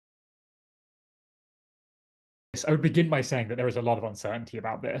this. I would begin by saying that there is a lot of uncertainty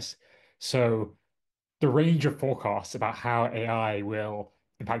about this. So the range of forecasts about how AI will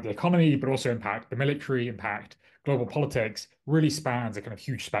impact the economy, but also impact the military, impact global politics, really spans a kind of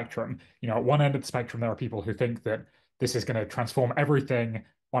huge spectrum. At one end of the spectrum, there are people who think that this is going to transform everything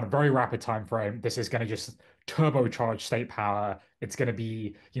on a very rapid time frame. This is going to just turbocharge state power. It's going to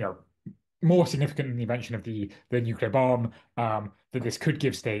be, more significant than the invention of the nuclear bomb, that this could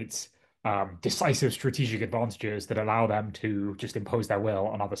give states decisive strategic advantages that allow them to just impose their will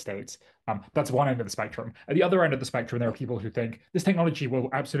on other states. That's one end of the spectrum. At the other end of the spectrum, there are people who think this technology will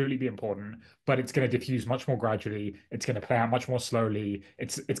absolutely be important, but it's going to diffuse much more gradually. It's going to play out much more slowly.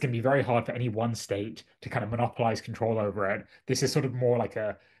 It's going to be very hard for any one state to kind of monopolize control over it. This is sort of more like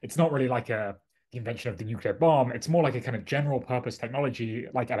it's not really like the invention of the nuclear bomb. It's more like a kind of general purpose technology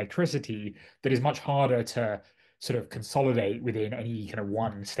like electricity that is much harder to sort of consolidate within any kind of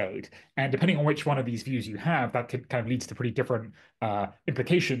one state. And depending on which one of these views you have, that could kind of leads to pretty different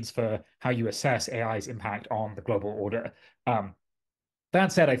implications for how you assess AI's impact on the global order.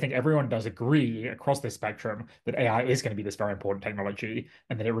 That said, I think everyone does agree across this spectrum that AI is going to be this very important technology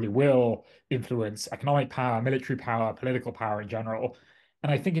and that it really will influence economic power, military power, political power in general.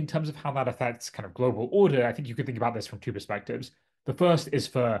 And I think in terms of how that affects kind of global order, I think you could think about this from two perspectives. The first is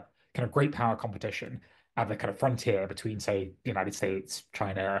for kind of great power competition at the kind of frontier between, say, the United States,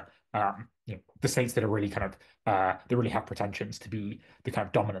 China, the states that are really kind of that really have pretensions to be the kind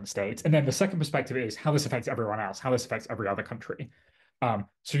of dominant states. And then the second perspective is how this affects everyone else, how this affects every other country.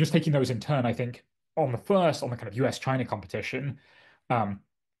 So just taking those in turn, I think on the kind of US-China competition, um,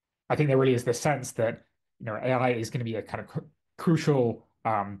 I think there really is this sense that AI is going to be a kind of crucial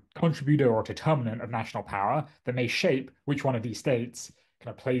contributor or determinant of national power that may shape which one of these states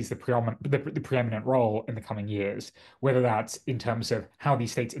kind of plays the preeminent role in the coming years, whether that's in terms of how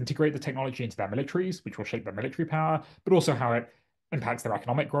these states integrate the technology into their militaries, which will shape their military power, but also how it impacts their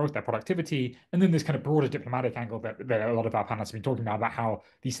economic growth, their productivity, and then this kind of broader diplomatic angle that a lot of our panelists have been talking about how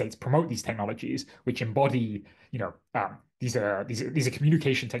these states promote these technologies, which embody, these are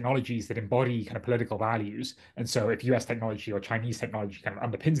communication technologies that embody kind of political values. And so if US technology or Chinese technology kind of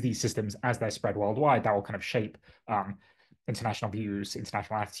underpins these systems as they're spread worldwide, that will kind of shape international views,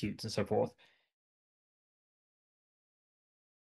 international attitudes, and so forth.